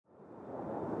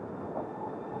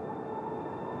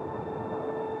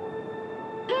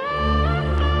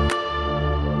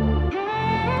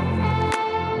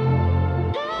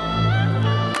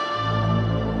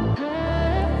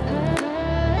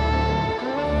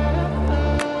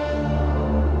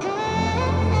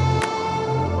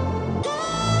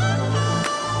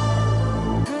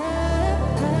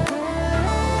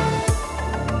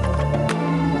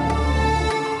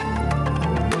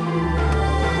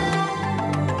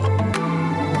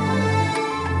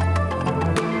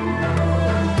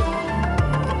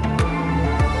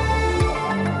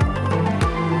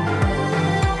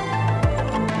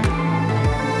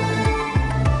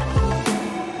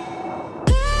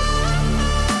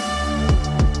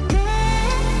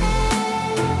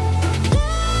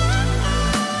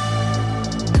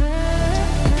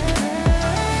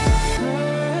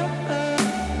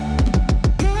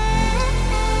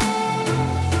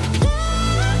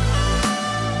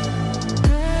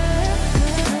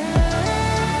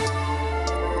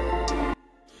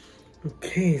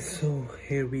Okay, so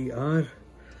here we are.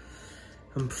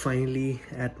 I'm finally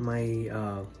at my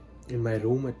in my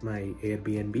room at my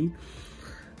Airbnb.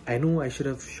 I know I should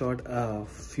have shot a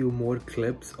few more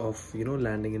clips of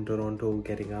landing in Toronto,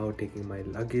 getting out, taking my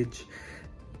luggage,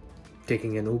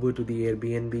 taking an Uber to the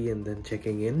Airbnb, and then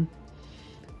checking in,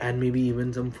 and maybe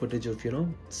even some footage of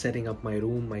setting up my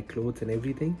room, my clothes, and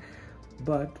everything.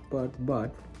 But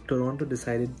Toronto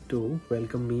decided to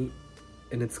welcome me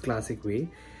in its classic way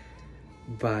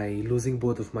by losing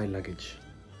both of my luggage.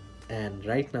 And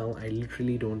right now I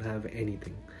literally don't have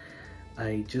anything.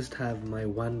 I just have my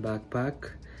one backpack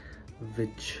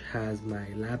which has my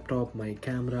laptop, my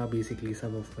camera, basically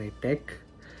some of my tech,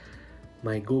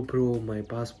 my GoPro, my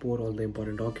passport, all the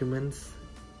important documents,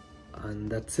 and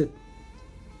that's it.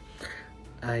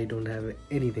 I don't have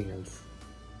anything else.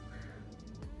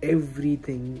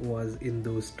 Everything was in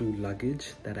those two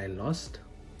luggage that I lost.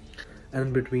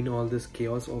 And between all this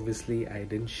chaos, obviously I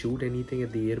didn't shoot anything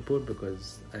at the airport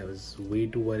because I was way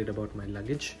too worried about my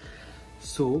luggage.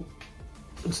 So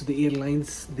the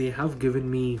airlines, they have given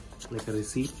me like a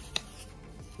receipt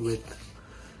with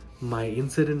my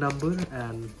incident number,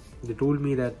 and they told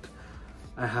me that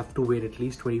I have to wait at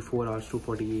least 24 hours to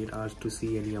 48 hours to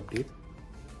see any update.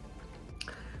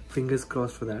 Fingers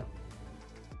crossed for that.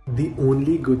 The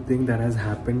only good thing that has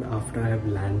happened after I have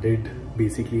landed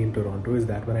basically in Toronto is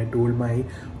that when I told my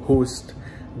host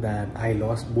that I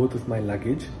lost both of my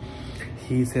luggage,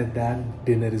 he said that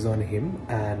dinner is on him,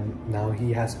 and now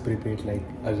he has prepared like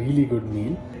a really good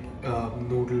meal.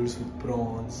 Noodles with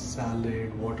prawns,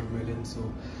 salad, watermelon.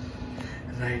 So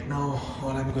right now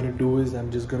all I'm gonna do is I'm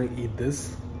just gonna eat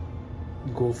this,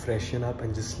 go freshen up,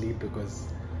 and just sleep because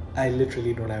I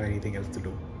literally don't have anything else to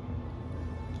do.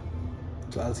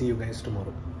 So I'll see you guys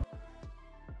tomorrow.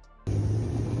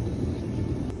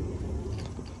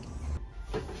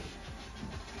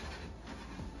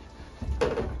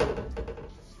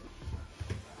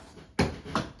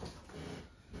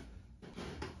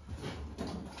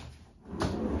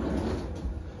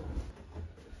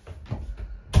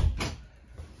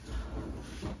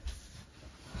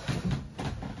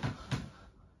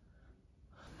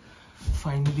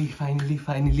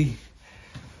 Finally,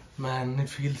 man, it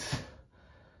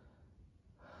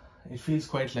feels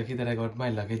quite lucky that I got my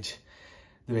luggage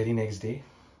the very next day.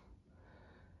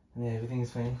 Yeah, everything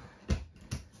is fine.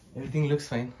 Everything looks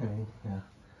fine. I mean, yeah.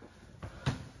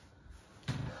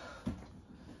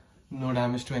 No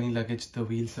damage to any luggage. The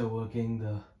wheels are working.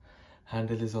 The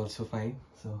handle is also fine.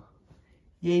 So,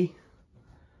 yay.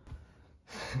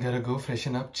 Gotta go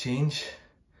freshen up, change,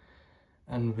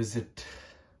 and visit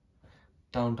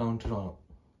downtown Toronto.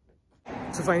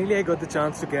 So finally I got the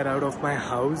chance to get out of my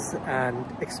house and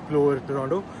explore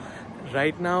Toronto.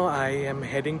 Right now I am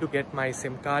heading to get my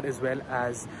SIM card as well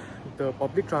as the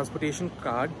public transportation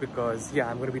card because yeah,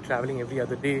 I'm going to be traveling every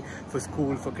other day for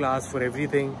school, for class, for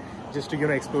everything, just to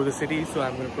explore the city. So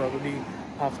I'm going to probably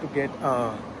have to get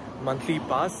a monthly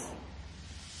pass.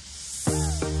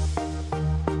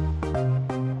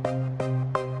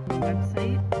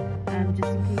 Website,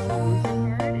 just in case you lose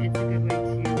your card, it's a good way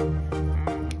to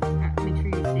make sure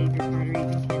you save your card or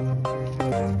even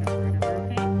cancel your card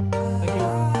number,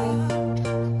 okay?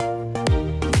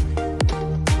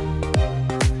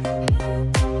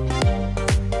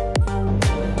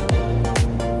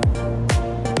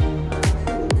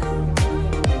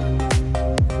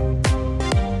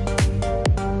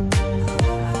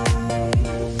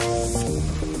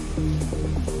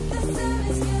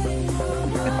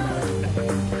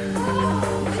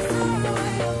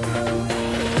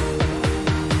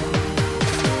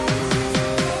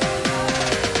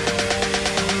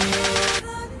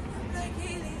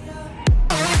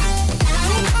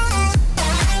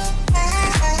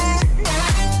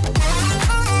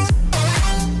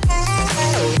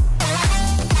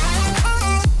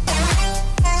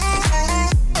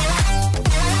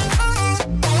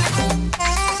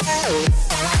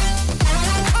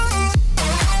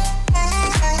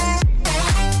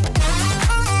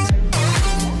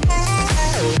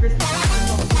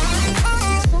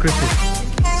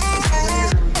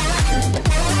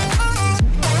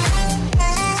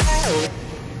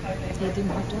 Tim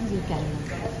Hortons or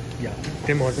Canada? Yeah,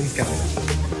 Tim Hortons, Canada.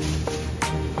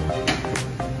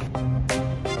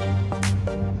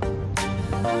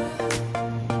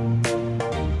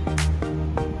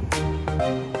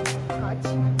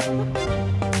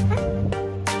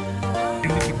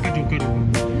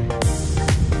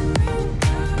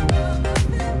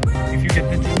 If you get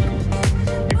the joke,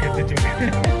 you get the joke.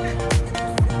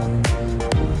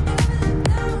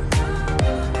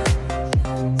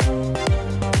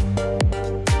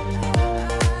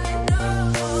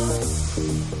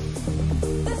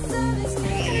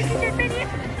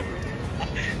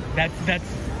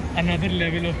 That's another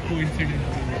level of coincidence.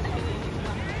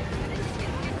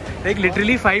 Like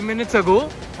literally 5 minutes ago,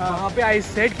 वहाँ पे I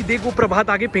said कि देख वो प्रभात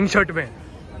आगे pink shirt में.